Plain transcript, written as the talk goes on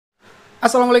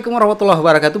Assalamualaikum warahmatullahi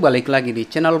wabarakatuh. Balik lagi di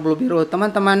channel Blue Biru.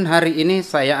 Teman-teman, hari ini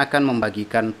saya akan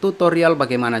membagikan tutorial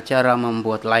bagaimana cara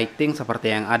membuat lighting seperti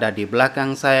yang ada di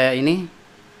belakang saya ini.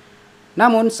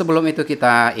 Namun sebelum itu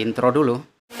kita intro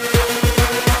dulu.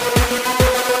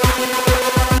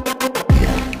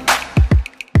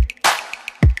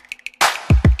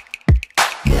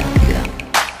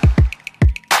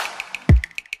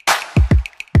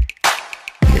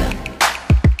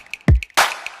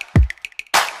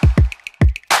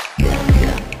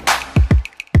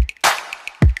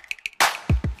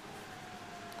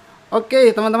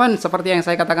 Oke teman-teman, seperti yang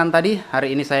saya katakan tadi,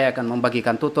 hari ini saya akan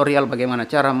membagikan tutorial bagaimana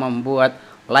cara membuat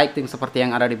lighting seperti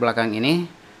yang ada di belakang ini,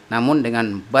 namun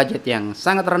dengan budget yang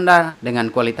sangat rendah,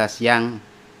 dengan kualitas yang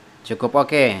cukup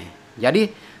oke.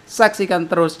 Jadi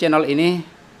saksikan terus channel ini,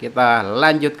 kita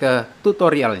lanjut ke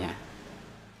tutorialnya.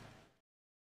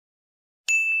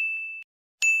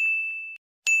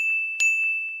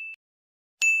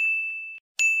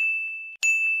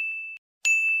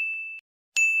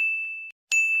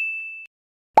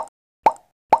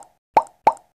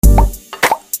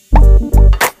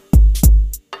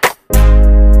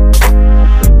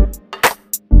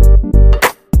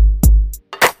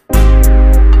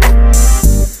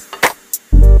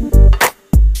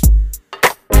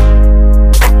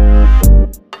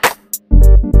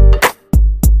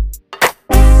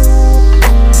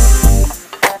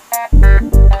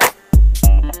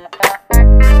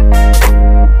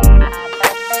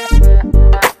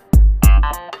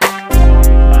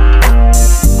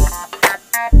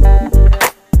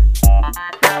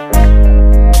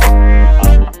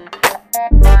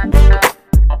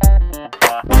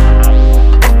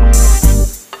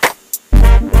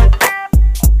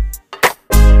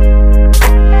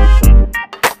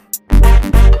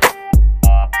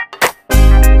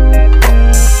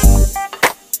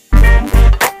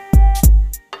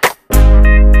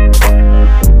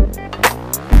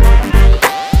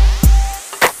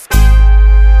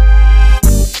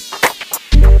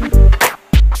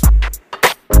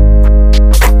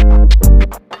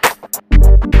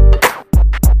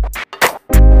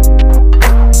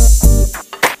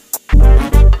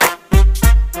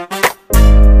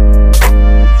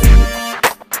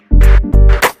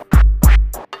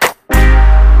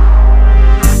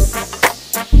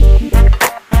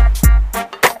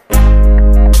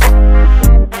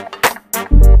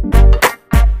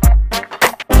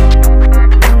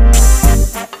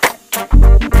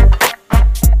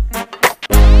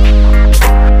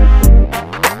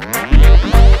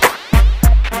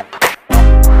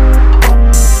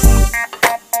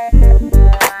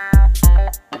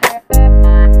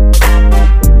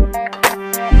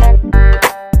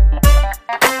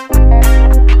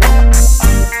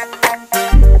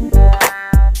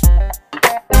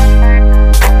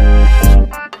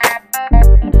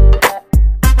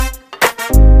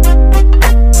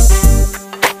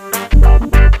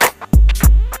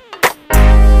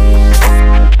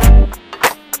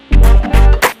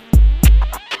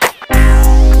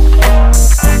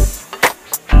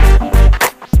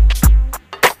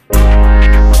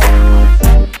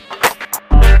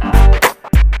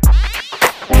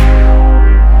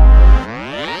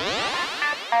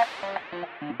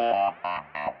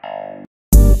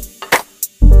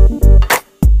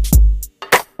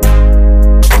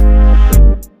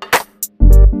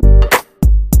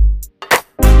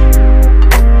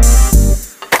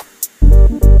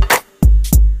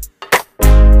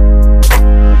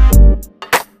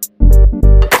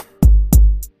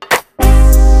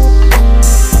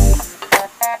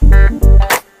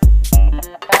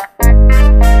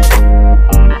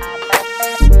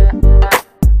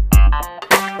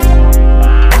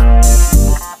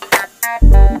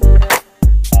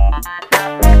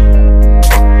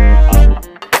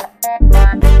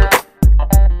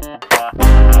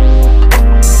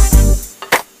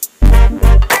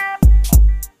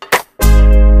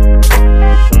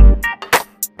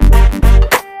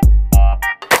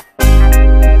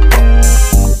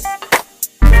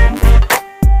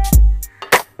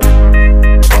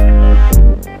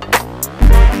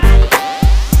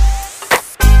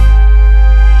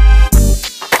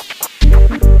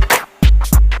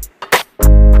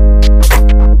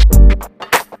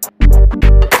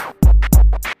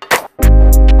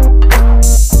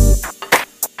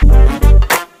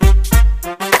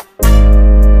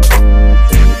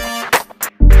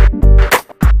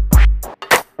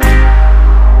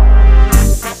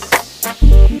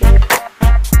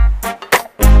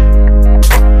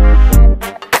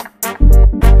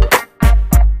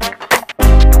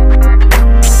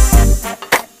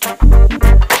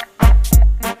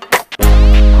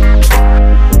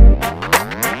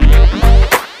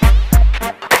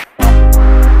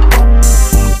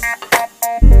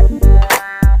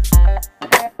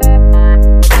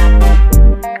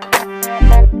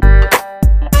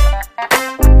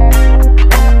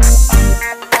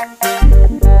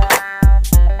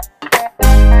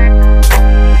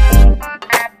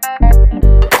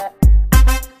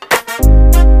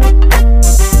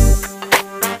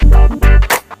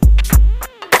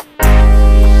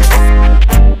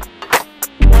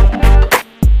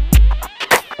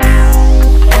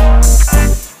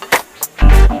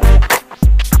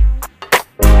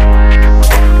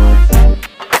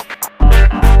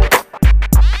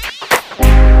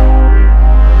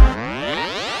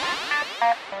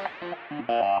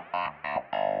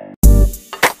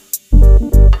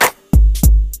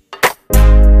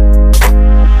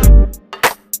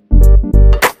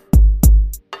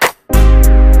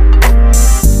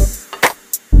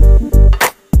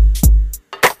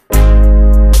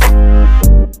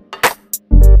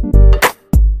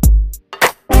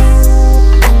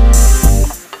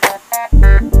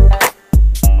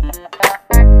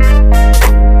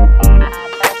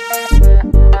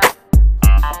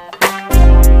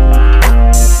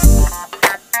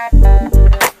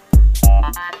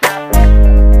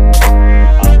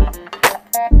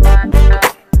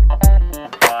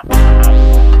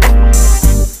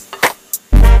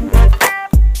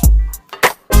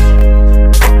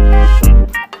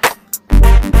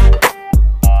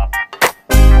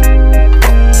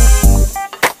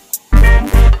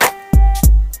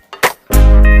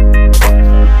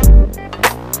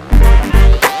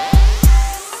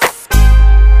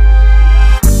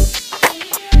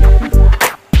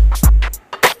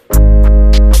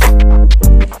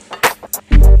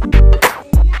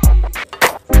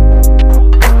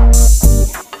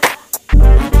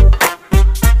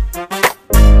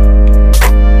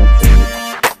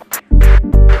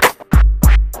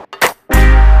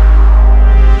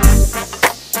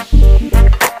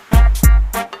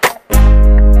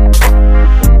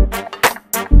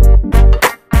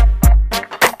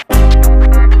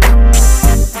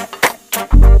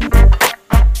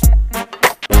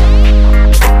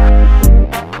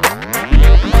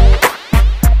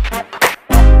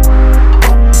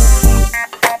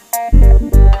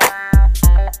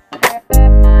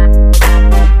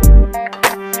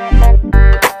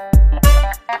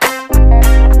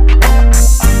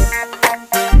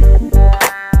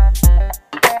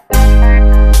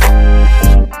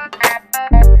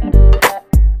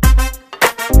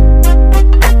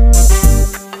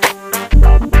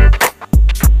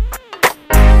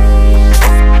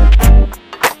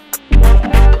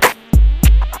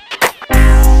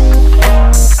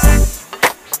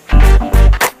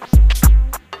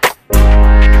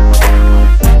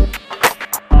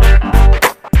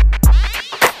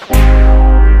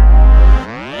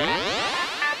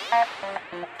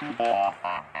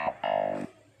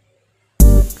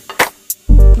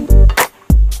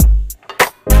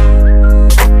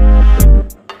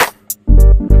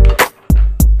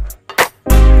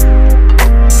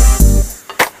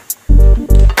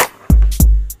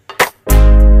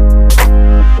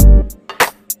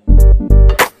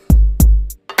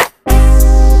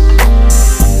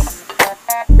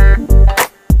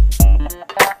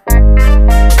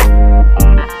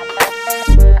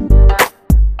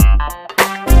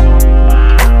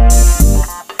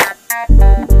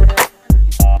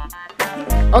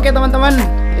 Oke teman-teman,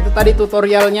 itu tadi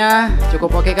tutorialnya.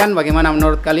 Cukup oke kan? Bagaimana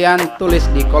menurut kalian? Tulis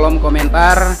di kolom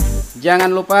komentar.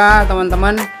 Jangan lupa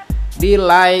teman-teman di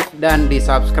like dan di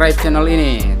subscribe channel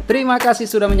ini. Terima kasih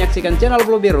sudah menyaksikan channel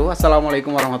Blue Biru.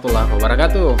 Assalamualaikum warahmatullahi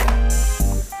wabarakatuh.